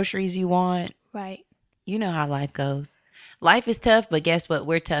the groceries you want. Right. You know how life goes. Life is tough, but guess what?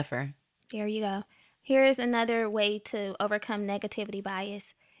 We're tougher. There you go. Here is another way to overcome negativity bias.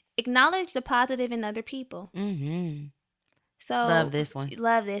 Acknowledge the positive in other people. So love this one.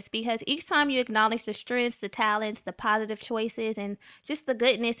 Love this because each time you acknowledge the strengths, the talents, the positive choices, and just the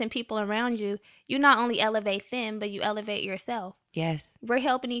goodness in people around you, you not only elevate them, but you elevate yourself. Yes. We're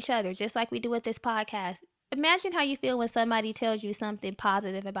helping each other just like we do with this podcast. Imagine how you feel when somebody tells you something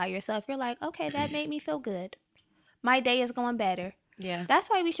positive about yourself. You're like, okay, that made me feel good. My day is going better. Yeah. That's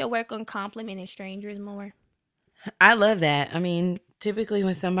why we should work on complimenting strangers more. I love that. I mean, typically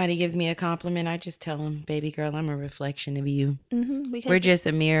when somebody gives me a compliment, I just tell them, baby girl, I'm a reflection of you. We're just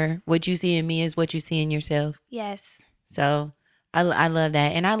a mirror. What you see in me is what you see in yourself. Yes. So I love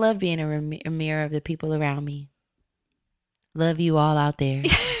that. And I love being a mirror of the people around me. Love you all out there.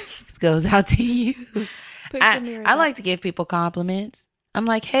 This goes out to you. I like to give people compliments. I'm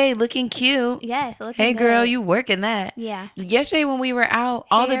like, hey, looking cute. Yes, looking Hey, good. girl, you working that. Yeah. Yesterday when we were out,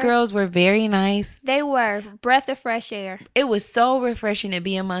 all the Hair. girls were very nice. They were breath of fresh air. It was so refreshing to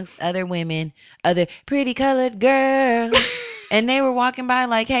be amongst other women, other pretty colored girls. And they were walking by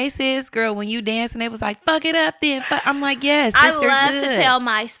like, hey, sis, girl, when you dance, and they was like, fuck it up then. I'm like, yes, sister, I love good. to tell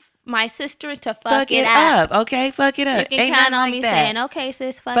my sister to fuck it up. Okay, fuck it up. You can Ain't count nothing on like me that. saying, okay,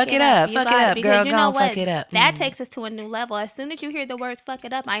 sis, fuck it Fuck up. You it got up, because girl, you go know on, what? fuck it up. That takes us to a new level. As soon as you hear the words fuck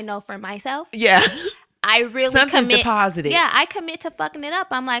it up, I know for myself. Yeah. I really Something's commit. deposited. Yeah, I commit to fucking it up.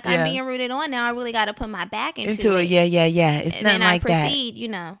 I'm like, Yeah. I'm being rooted on now. I really got to put my back into it. Yeah. It's And nothing then like I that.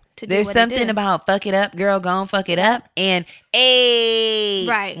 proceed, to There's do what I something do. about fuck it up, girl, go on, fuck it up. And hey,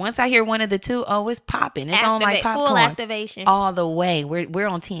 Right. Once I hear one of the two, oh, it's popping. It's on like popcorn. Full activation. All the way. We're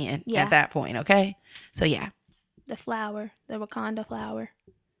on 10 Yeah. at that point, okay? So yeah. The flower, the Wakanda flower.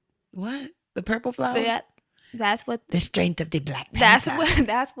 What? The purple flower? Yep. That's what. The strength of the Black Panther.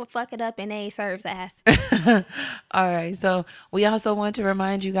 That's what fuck it up and A serves as. All right. So we also want to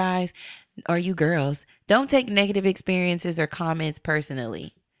remind you guys, or you girls, don't take negative experiences or comments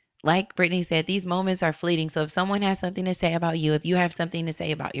personally. Like Brittany said, these moments are fleeting. So if someone has something to say about you, if you have something to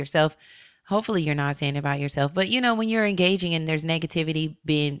say about yourself, hopefully you're not saying about yourself. But when you're engaging and there's negativity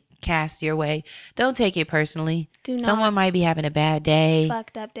being cast your way, don't take it personally. Someone might be having a bad day.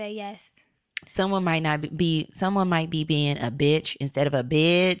 Fucked up day, yes. Someone might be being a bitch instead of a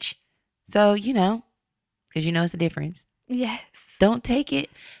bitch. So, because it's a difference. Yes. Don't take it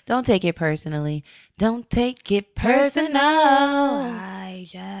personally. Don't take it personal. I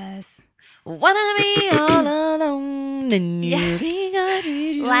just wanna be all alone and you Yes. think I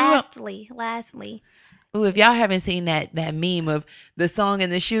did you wrong. Lastly. Ooh, if y'all haven't seen that meme of the song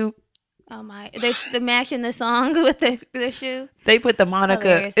and the shoe. Oh my, the matching the song with the shoe. They put the Monica.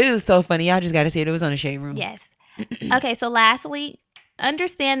 Hilarious. It was so funny. Y'all just got to see it. It was on the Shade Room. Yes. Okay, so lastly,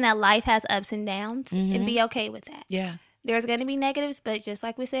 understand that life has ups and downs and be okay with that. Yeah. There's going to be negatives, but just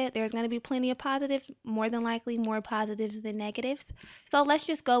like we said, there's going to be plenty of positives, more than likely more positives than negatives. So let's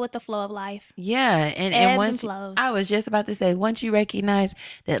just go with the flow of life. Yeah. And Ebbs once and flows. I was just about to say, once you recognize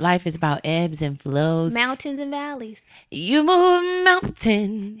that life is about ebbs and flows, Mountains and valleys. you move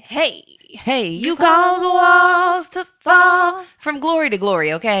mountains. Hey, You cause walls to fall from glory to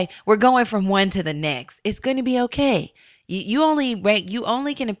glory, okay? We're going from one to the next. It's going to be okay. You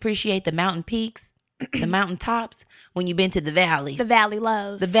only can appreciate the mountain peaks, the mountain tops, when you've been to the valleys. the valley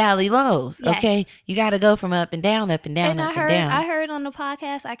lows. The valley lows, Yes. okay? You got to go from up and down, up and down, And up and down. I heard on the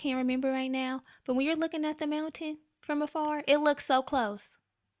podcast, I can't remember right now, but when you're looking at the mountain from afar, it looks so close.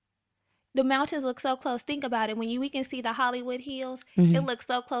 The mountains look so close. Think about it. We can see the Hollywood Hills, it looks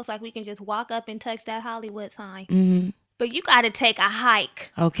so close, like we can just walk up and touch that Hollywood sign. Mm-hmm. But you got to take a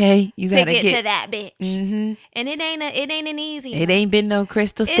hike Okay? You to got to get get to that bitch. Mm-hmm. And it ain't an easy It one. ain't been no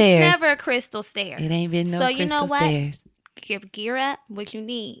crystal It's stairs. never a crystal stair. It ain't been no So crystal you know what? stairs. Gear up what you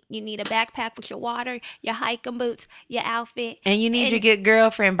need. You need a backpack with your water, your hiking boots, your outfit. And you need your good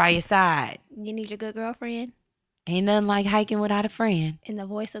girlfriend by your side. You need your good girlfriend Ain't nothing like hiking without a friend. and the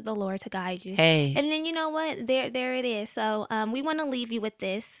voice of the Lord to guide you. Hey. And then you know what? There it is. So we want to leave you with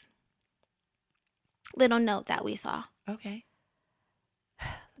this little note that we saw. Okay.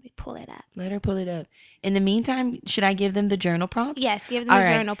 Let me pull it up. Let her pull it up. In the meantime, should I give them the journal prompt? Yes, give them All the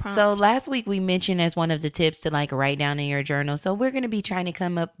right. journal prompt. So last week we mentioned as one of the tips to write down in your journal. So we're going to be trying to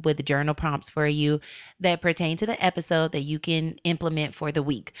come up with journal prompts for you that pertain to the episode that you can implement for the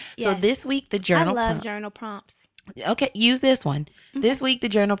week. So Yes. this week the I journal love prompt. journal prompts. Okay, use this one. This week, the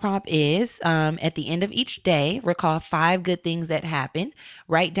journal prompt is at the end of each day, recall 5 good things that happened.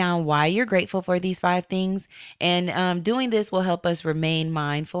 Write down why you're grateful for these 5 things. And doing this will help us remain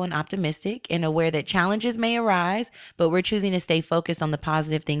mindful and optimistic and aware that challenges may arise, but we're choosing to stay focused on the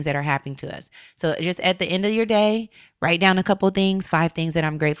positive things that are happening to us. So just at the end of your day, write down a couple things, 5 things that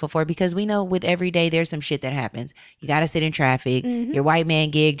I'm grateful for, because we know with every day there's some shit that happens. You got to sit in traffic. Your white man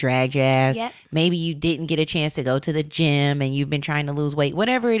gig dragged your ass. Yep. Maybe you didn't get a chance to go to the gym and you've been trying to lose weight,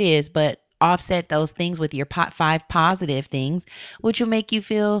 whatever it is, but offset those things with your 5 positive things, which will make you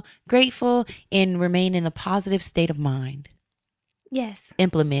feel grateful and remain in a positive state of mind. Yes,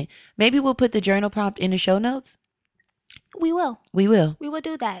 Implement. Maybe we'll put the journal prompt in the show notes. we will. We will. We will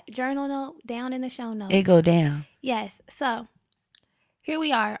do that. Journal note down in the show notes. It go down. Yes. So here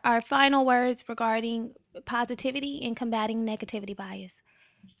we are. Our final words regarding positivity and combating negativity bias.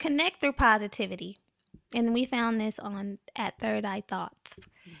 Connect through positivity. And we found this at Third Eye Thoughts.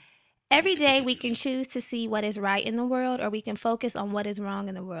 Every day we can choose to see what is right in the world, or we can focus on what is wrong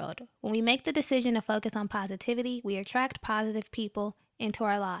in the world. When we make the decision to focus on positivity, we attract positive people into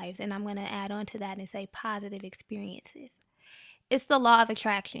our lives. And I'm going to add on to that and say positive experiences. It's the law of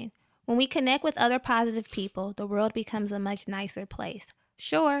attraction. When we connect with other positive people, the world becomes a much nicer place.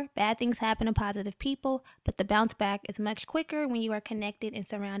 Sure, bad things happen to positive people, but the bounce back is much quicker when you are connected and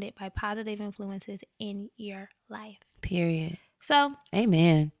surrounded by positive influences in your life. Period. So,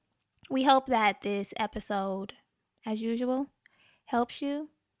 Amen. we hope that this episode, as usual, helps you,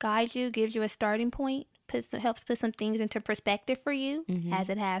 guides you, gives you a starting point, helps put some things into perspective for you, as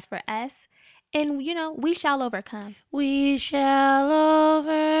it has for us. And, we shall overcome. We shall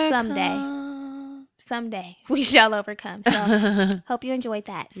Someday. overcome. Someday we shall overcome. So, hope you enjoyed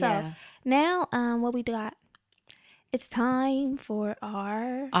that. So, Yeah. now, what we got? It's time for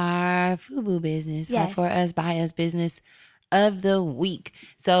our FUBU business. Yes. For us, by us business of the week.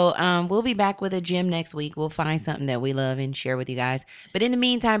 So we'll be back with a gem next week. We'll find something that we love and share with you guys. But in the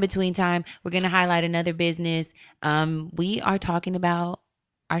meantime, between time, we're going to highlight another business. We are talking about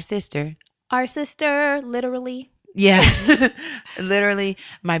our sister. Our sister, literally. Yeah. Literally,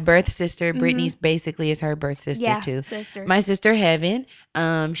 my birth sister. Brittany's basically is her birth sister too. Sisters. My sister Heaven.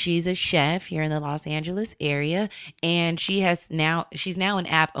 She's a chef here in the Los Angeles area, and she's now an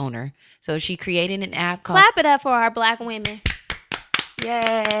app owner. So she created an app called Clap it up for our Black women.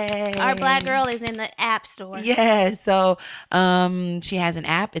 Yay. Our Black girl is in the app store. Yeah. So she has an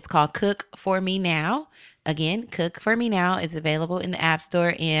app. It's called Cook For Me Now. Again, Cook For Me Now is available in the App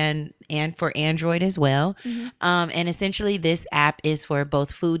Store and for Android as well. And essentially, this app is for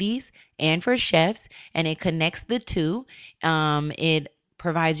both foodies and for chefs, and it connects the two. It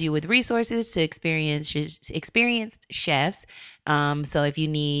provides you with resources to experienced chefs. So if you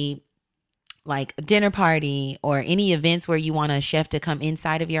need like a dinner party or any events where you want a chef to come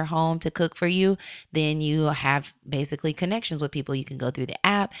inside of your home to cook for you, then you have basically connections with people. You can go through the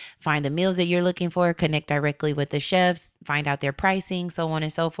app, find the meals that you're looking for, connect directly with the chefs, find out their pricing, so on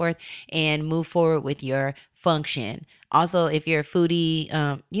and so forth, and move forward with your function. Also, if you're a foodie,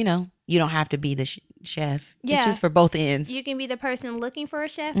 you don't have to be the chef. Yeah. It's just for both ends. You can be the person looking for a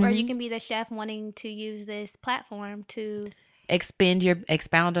chef, or you can be the chef wanting to use this platform to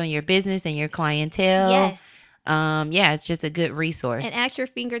expound on your business and your clientele. Yes. Yeah, it's just a good resource. And at your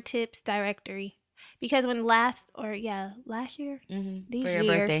fingertips directory. Because last year, these for your years,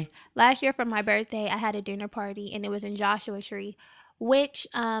 birthday. Last year for my birthday, I had a dinner party, and it was in Joshua Tree, which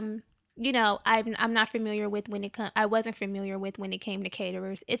I'm not familiar with I wasn't familiar with when it came to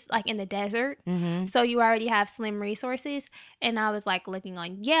caterers. It's like in the desert, so you already have slim resources. And I was like looking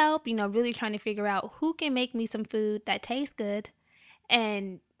on Yelp, really trying to figure out who can make me some food that tastes good,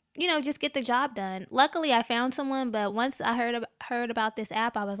 and just get the job done. Luckily, I found someone, but once I heard about this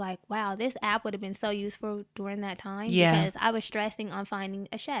app, I was like, wow, this app would have been so useful during that time. Yeah. Because I was stressing on finding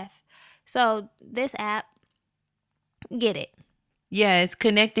a chef. So this app, get it. Yeah, it's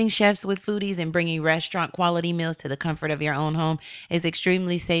connecting chefs with foodies and bringing restaurant quality meals to the comfort of your own home. It's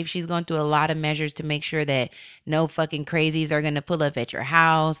extremely safe. She's going through a lot of measures to make sure that no fucking crazies are going to pull up at your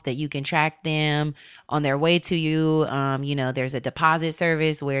house, that you can track them on their way to you. There's a deposit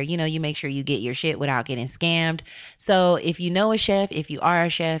service where, you make sure you get your shit without getting scammed. So if you know a chef, if you are a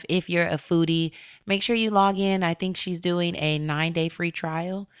chef, if you're a foodie, make sure you log in. I think she's doing a 9-day free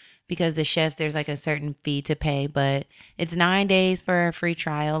trial. Because the chefs, there's like a certain fee to pay, but it's 9 days for a free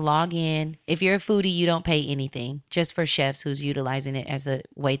trial. Log in. If you're a foodie, you don't pay anything, just for chefs who's utilizing it as a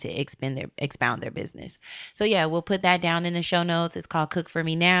way to expound their business. So yeah, we'll put that down in the show notes. It's called Cook For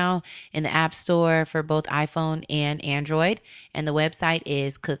Me Now in the App Store for both iPhone and Android. And the website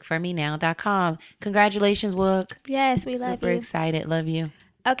is cookformenow.com. Congratulations, Wook. Yes, we love you. Super excited. Love you.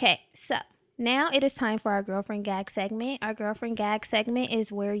 Okay, so now it is time for our Girlfriend Gag segment. Our Girlfriend Gag segment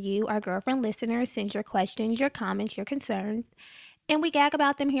is where you, our girlfriend listeners, send your questions, your comments, your concerns, and we gag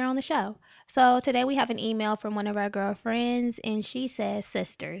about them here on the show. So today we have an email from one of our girlfriends, and she says,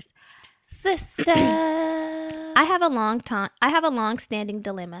 Sisters. I have a long-standing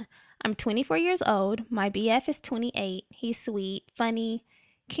dilemma. I'm 24 years old. My BF is 28. He's sweet, funny,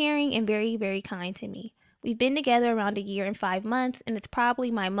 caring, and very, very kind to me. We've been together around a year and 5 months, and it's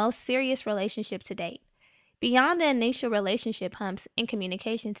probably my most serious relationship to date. Beyond the initial relationship humps and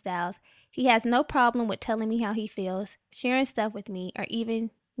communication styles, he has no problem with telling me how he feels, sharing stuff with me, or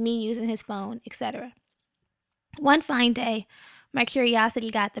even me using his phone, etc. One fine day, my curiosity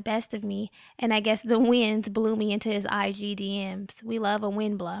got the best of me, and I guess the winds blew me into his IG DMs. We love a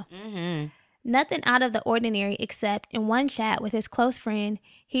wind blow. Nothing out of the ordinary except in one chat with his close friend,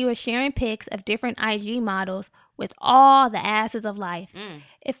 he was sharing pics of different IG models with all the asses of life. Mm.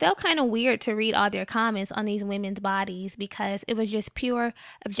 It felt kind of weird to read all their comments on these women's bodies because it was just pure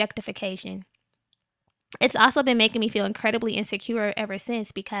objectification. It's also been making me feel incredibly insecure ever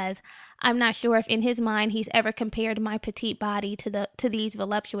since because I'm not sure if in his mind he's ever compared my petite body to these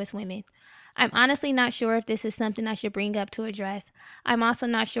voluptuous women. I'm honestly not sure if this is something I should bring up to address. I'm also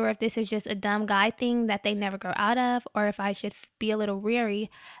not sure if this is just a dumb guy thing that they never grow out of, or if I should be a little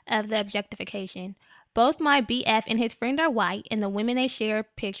weary of the objectification. Both my BF and his friend are white, and the women they share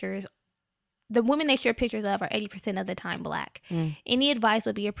pictures of are 80% of the time black. Any advice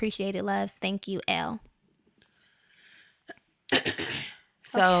would be appreciated, loves. Thank you, L.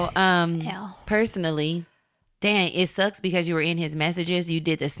 So, L. personally, Dan, it sucks because you were in his messages. You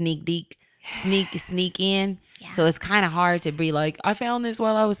did the sneak in. Yeah. So it's kind of hard to be like, I found this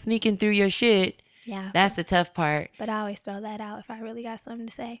while I was sneaking through your shit. Yeah. That's the tough part. But I always throw that out if I really got something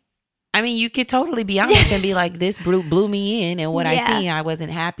to say. I mean, you could totally be honest and be like, this blew me in, and what I seen, I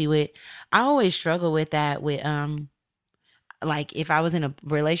wasn't happy with. I always struggle with that with, like if I was in a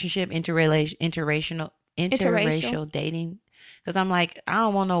relationship, interracial dating, because I'm like, I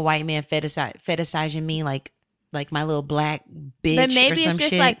don't want no white man fetishizing me like my little black bitch. But maybe or some it's just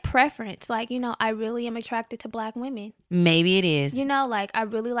shit. like preference. Like, I really am attracted to black women. Maybe it is. Like I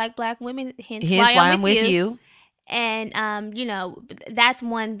really like black women. Hence why I'm with you. you. And that's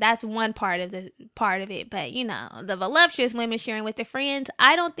one part of it. But the voluptuous women sharing with their friends,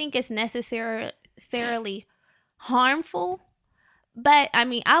 I don't think it's necessarily harmful. But I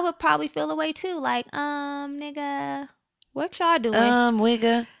mean, I would probably feel away too. Like, nigga, what y'all doing?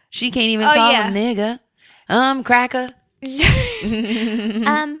 Wigga. She can't even call him nigga. Cracker.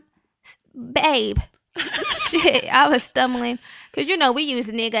 Babe. Shit, I was stumbling. Because, we use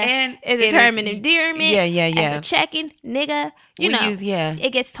nigga And as a term of endearment. Yeah. As a check-in, nigga.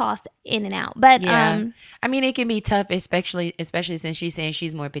 It gets tossed in and out. But, I mean, it can be tough, especially since she's saying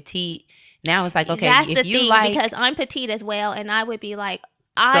she's more petite. Now it's like, okay, that's if the you thing, like, because I'm petite as well, and I would be like,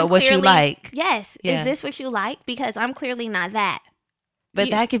 so what you like? Yes. Yeah. Is this what you like? Because I'm clearly not that. But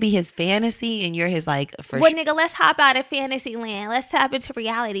that could be his fantasy, and you're his like. Nigga, let's hop out of fantasy land. Let's tap into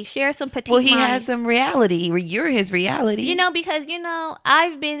reality. Share some petite. Well, he has some reality. You're his reality. Because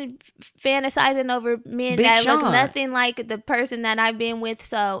I've been fantasizing over men Big that Sean. look nothing like the person that I've been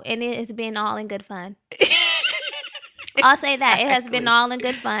with. And it has been all in good fun. I'll say that it has been all in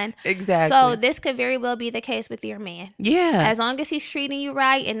good fun. Exactly. So this could very well be the case with your man. Yeah. As long as he's treating you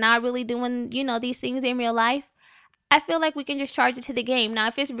right and not really doing, these things in real life, I feel like we can just charge it to the game. Now,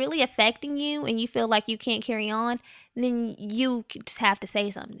 if it's really affecting you and you feel like you can't carry on, then you just have to say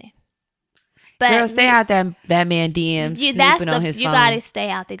something. But girl, stay out that man DMs snooping on his phone. You gotta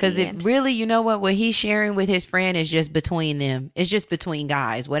stay out the DMs. Because it really, you know what he's sharing with his friend is just between them. It's just between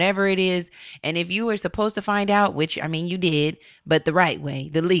guys, whatever it is. And if you were supposed to find out, which I mean you did, but the right way,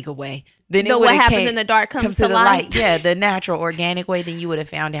 the legal way, then what happens in the dark comes to the light. Yeah, the natural, organic way, then you would have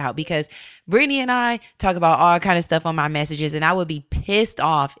found out. Because Brittany and I talk about all kind of stuff on my messages, and I would be pissed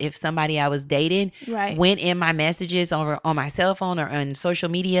off if somebody I was dating went in my messages on my cell phone or on social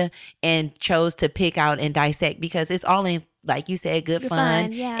media and chose to pick out and dissect, because it's all in, like you said, good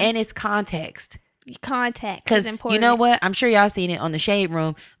fun, and it's context. Context is important. You know what? I'm sure y'all seen it on the Shade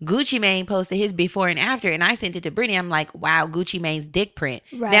Room. Gucci Mane posted his before and after, and I sent it to Brittany. I'm like, wow, Gucci Mane's dick print.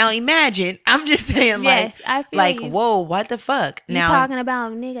 Right. Now imagine, I'm just saying, I feel you. Whoa, what the fuck? You talking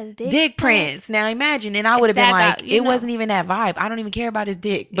about niggas' dick prints. Now imagine, and I would have been like, it wasn't even that vibe. I don't even care about his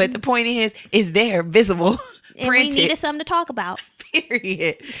dick, but the point is, it's there, visible, and printed. we needed something to talk about.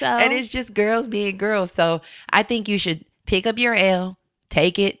 Period. So, and it's just girls being girls. So I think you should pick up your L,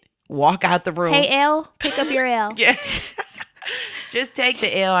 take it, walk out the room. Hey, L, pick up your L. Yeah. Just take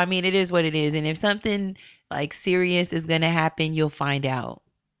the L. I mean, it is what it is. And if something like serious is going to happen, you'll find out.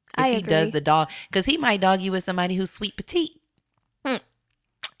 If he does the dog. Because he might dog you with somebody who's sweet petite. It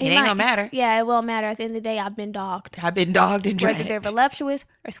ain't going to matter. Yeah, it won't matter. At the end of the day, I've been dogged. I've been dogged and dragged. Whether they're voluptuous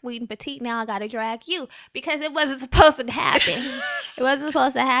or sweet and petite, now I got to drag you. Because it wasn't supposed to happen. It wasn't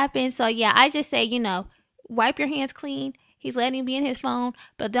supposed to happen. So, yeah, I just say, wipe your hands clean. He's letting you be in his phone,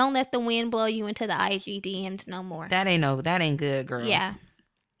 but don't let the wind blow you into the IG DMs no more. That ain't good, girl. Yeah.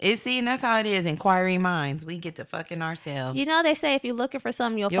 And that's how it is. Inquiring minds. We get to fucking ourselves. They say if you're looking for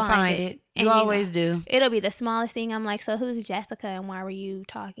something, you'll find it. You always do. It'll be the smallest thing. I'm like, so who's Jessica and why were you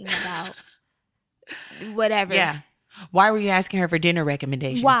talking about whatever? Yeah. Why were you asking her for dinner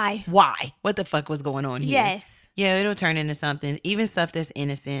recommendations? Why? What the fuck was going on here? Yes. Yeah, it'll turn into something. Even stuff that's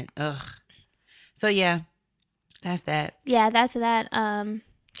innocent. Ugh. So, yeah. That's that. Yeah, that's that.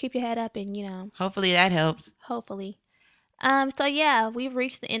 Keep your head up and, hopefully that helps. Hopefully. So, yeah, we've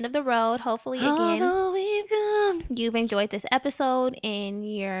reached the end of the road. Hopefully, again. Although we you've enjoyed this episode and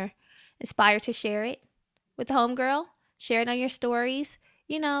you're inspired to share it with the homegirl, share it on your stories,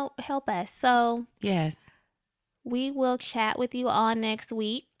 help us. So Yes. we will chat with you all next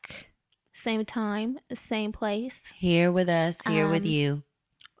week. Same time, same place. Here with us, here with you.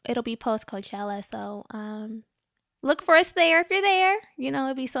 It'll be post Coachella, so look for us there if you're there.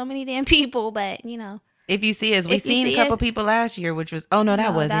 It'll be so many damn people, but If you see us, we seen a couple people last year, which was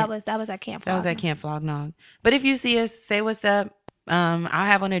that wasn't. That was at Camp Flognog. That was at Camp Flognog. But if you see us, say what's up. I'll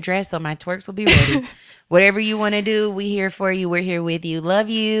have on a dress so my twerks will be ready. Whatever you want to do, we here for you. We're here with you. Love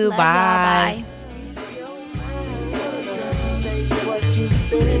you. Love Bye. Say what you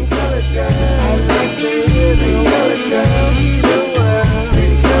think, I like to hear the girl.